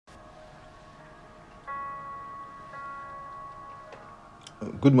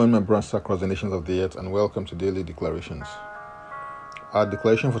Good morning, my brothers across the nations of the earth, and welcome to Daily Declarations. Our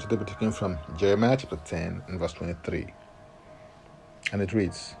declaration for today will be taken from Jeremiah chapter 10 and verse 23. And it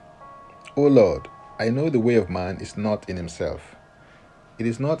reads, O Lord, I know the way of man is not in himself. It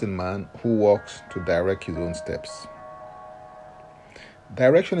is not in man who walks to direct his own steps.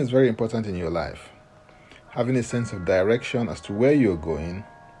 Direction is very important in your life. Having a sense of direction as to where you are going,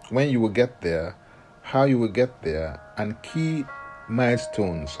 when you will get there, how you will get there, and key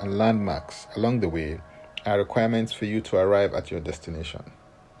milestones and landmarks along the way are requirements for you to arrive at your destination.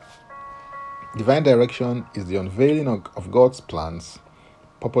 Divine direction is the unveiling of God's plans,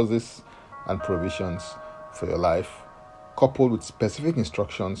 purposes, and provisions for your life, coupled with specific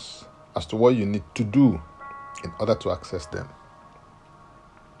instructions as to what you need to do in order to access them.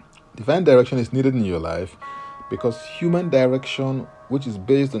 Divine direction is needed in your life because human direction, which is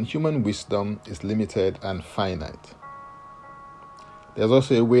based on human wisdom, is limited and finite. There's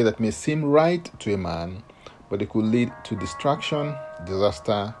also a way that may seem right to a man, but it could lead to distraction,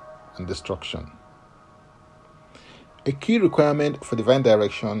 disaster, and destruction. A key requirement for divine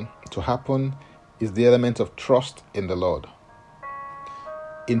direction to happen is the element of trust in the Lord.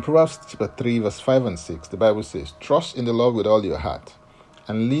 In Proverbs chapter 3, verse 5 and 6, the Bible says, Trust in the Lord with all your heart,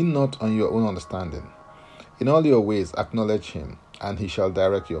 and lean not on your own understanding. In all your ways acknowledge him, and he shall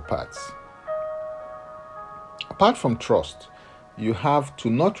direct your paths. Apart from trust, you have to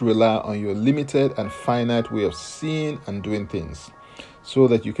not rely on your limited and finite way of seeing and doing things, so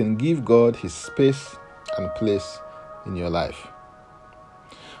that you can give God his space and place in your life.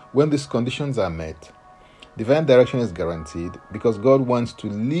 When these conditions are met, divine direction is guaranteed because God wants to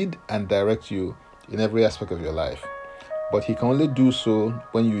lead and direct you in every aspect of your life, but he can only do so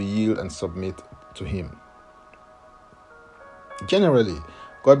when you yield and submit to him. Generally,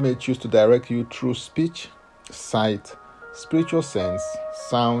 God may choose to direct you through speech, sight, spiritual sense,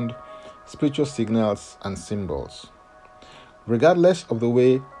 sound, spiritual signals, and symbols. Regardless of the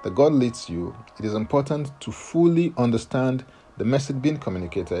way that God leads you, it is important to fully understand the message being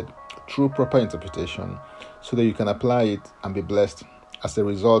communicated through proper interpretation so that you can apply it and be blessed as a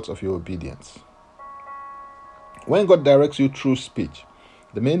result of your obedience. When God directs you through speech,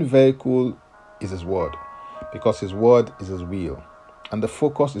 the main vehicle is his word, because his word is his will, and the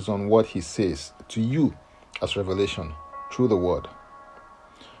focus is on what he says to you as revelation through the word.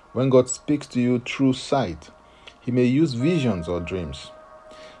 When God speaks to you through sight, he may use visions or dreams.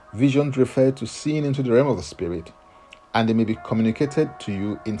 Visions refer to seeing into the realm of the spirit, and they may be communicated to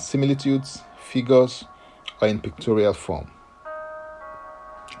you in similitudes, figures, or in pictorial form.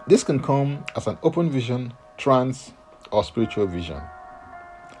 This can come as an open vision, trance, or spiritual vision.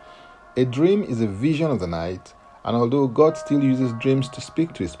 A dream is a vision of the night, and although God still uses dreams to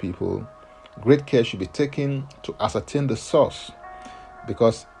speak to his people, great care should be taken to ascertain the source,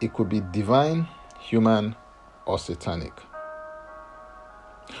 because it could be divine, human, or satanic.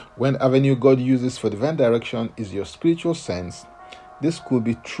 When the avenue God uses for divine direction is your spiritual sense, this could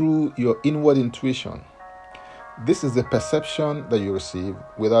be through your inward intuition. This is the perception that you receive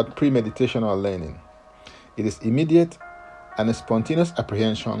without premeditation or learning. It is immediate and a spontaneous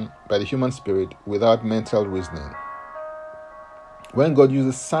apprehension by the human spirit without mental reasoning. When God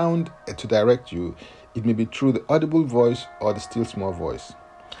uses sound to direct you, it may be through the audible voice or the still small voice,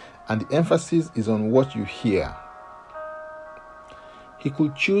 and the emphasis is on what you hear. He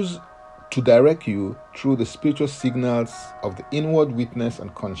could choose to direct you through the spiritual signals of the inward witness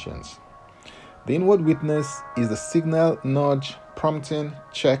and conscience. The inward witness is the signal, nudge, prompting,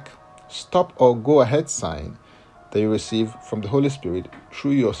 check, stop, or go ahead sign that you receive from the Holy Spirit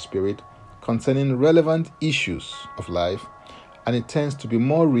through your spirit concerning relevant issues of life, and it tends to be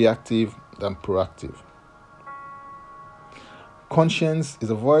more reactive than proactive. Conscience is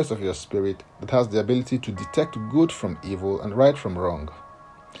a voice of your spirit that has the ability to detect good from evil and right from wrong.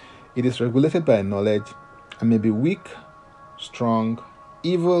 It is regulated by knowledge and may be weak, strong,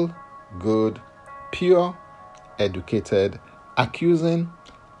 evil, good, pure, educated, accusing,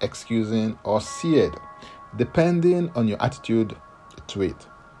 excusing, or seared, depending on your attitude to it.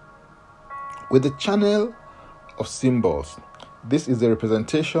 With the channel of symbols, this is a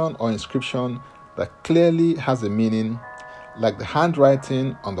representation or inscription that clearly has a meaning, like the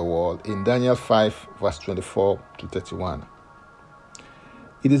handwriting on the wall in Daniel 5, verse 24 to 31.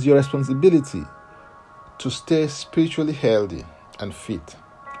 It is your responsibility to stay spiritually healthy and fit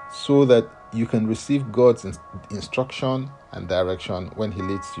so that you can receive God's instruction and direction when he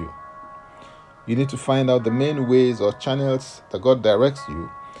leads you. You need to find out the main ways or channels that God directs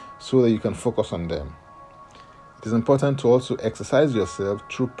you so that you can focus on them. It is important to also exercise yourself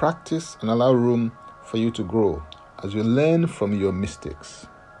through practice and allow room for you to grow as you learn from your mistakes.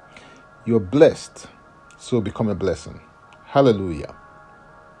 You're blessed, so become a blessing. Hallelujah.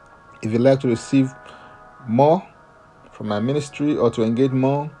 If you'd like to receive more from my ministry or to engage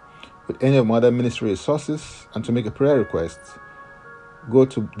more with any of my other ministry resources and to make a prayer request, go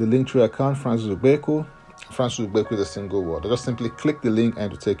to the Linktree account, Francis Ugbeku. Francis Ugbeku is a single word. Just simply click the link and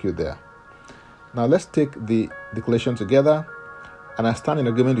it will take you there. Now let's take the declaration together, and I stand in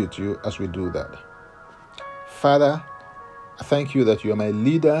agreement with you as we do that. Father, I thank you that you are my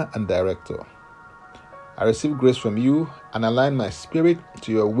leader and director. I receive grace from you and align my spirit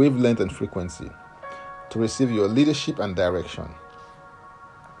to your wavelength and frequency to receive your leadership and direction.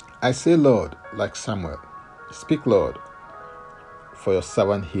 I say, Lord, like Samuel, speak, Lord, for your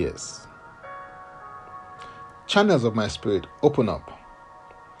servant hears. Channels of my spirit, open up.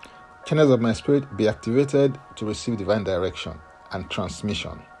 Channels of my spirit, be activated to receive divine direction and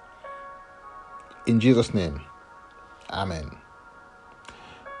transmission. In Jesus' name, amen.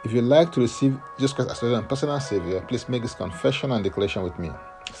 If you'd like to receive Jesus Christ as Lord and personal Savior, please make this confession and declaration with me.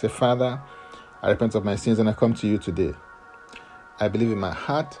 Say, Father, I repent of my sins and I come to you today. I believe in my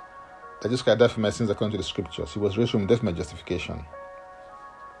heart that Jesus Christ died for my sins according to the scriptures. He was raised from death for my justification.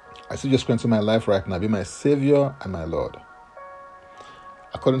 I see Jesus Christ into my life right now. Be my Savior and my Lord.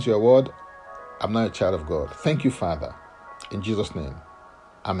 According to your word, I'm now a child of God. Thank you, Father. In Jesus' name,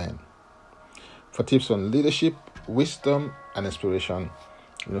 amen. For tips on leadership, wisdom, and inspiration,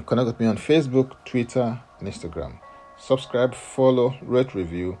 you can connect with me on Facebook, Twitter, and Instagram. Subscribe, follow, rate,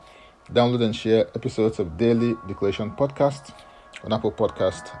 review, download and share episodes of Daily Declaration Podcast on Apple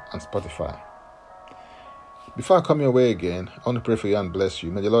Podcast and Spotify. Before I come your way again, I want to pray for you and bless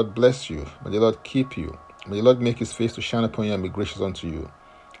you. May the Lord bless you. May the Lord keep you. May the Lord make his face to shine upon you and be gracious unto you.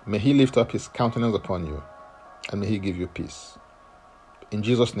 May he lift up his countenance upon you, and may he give you peace. In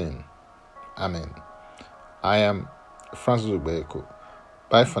Jesus' name, amen. I am Francis Ugbeku.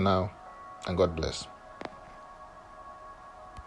 Bye for now, and God bless.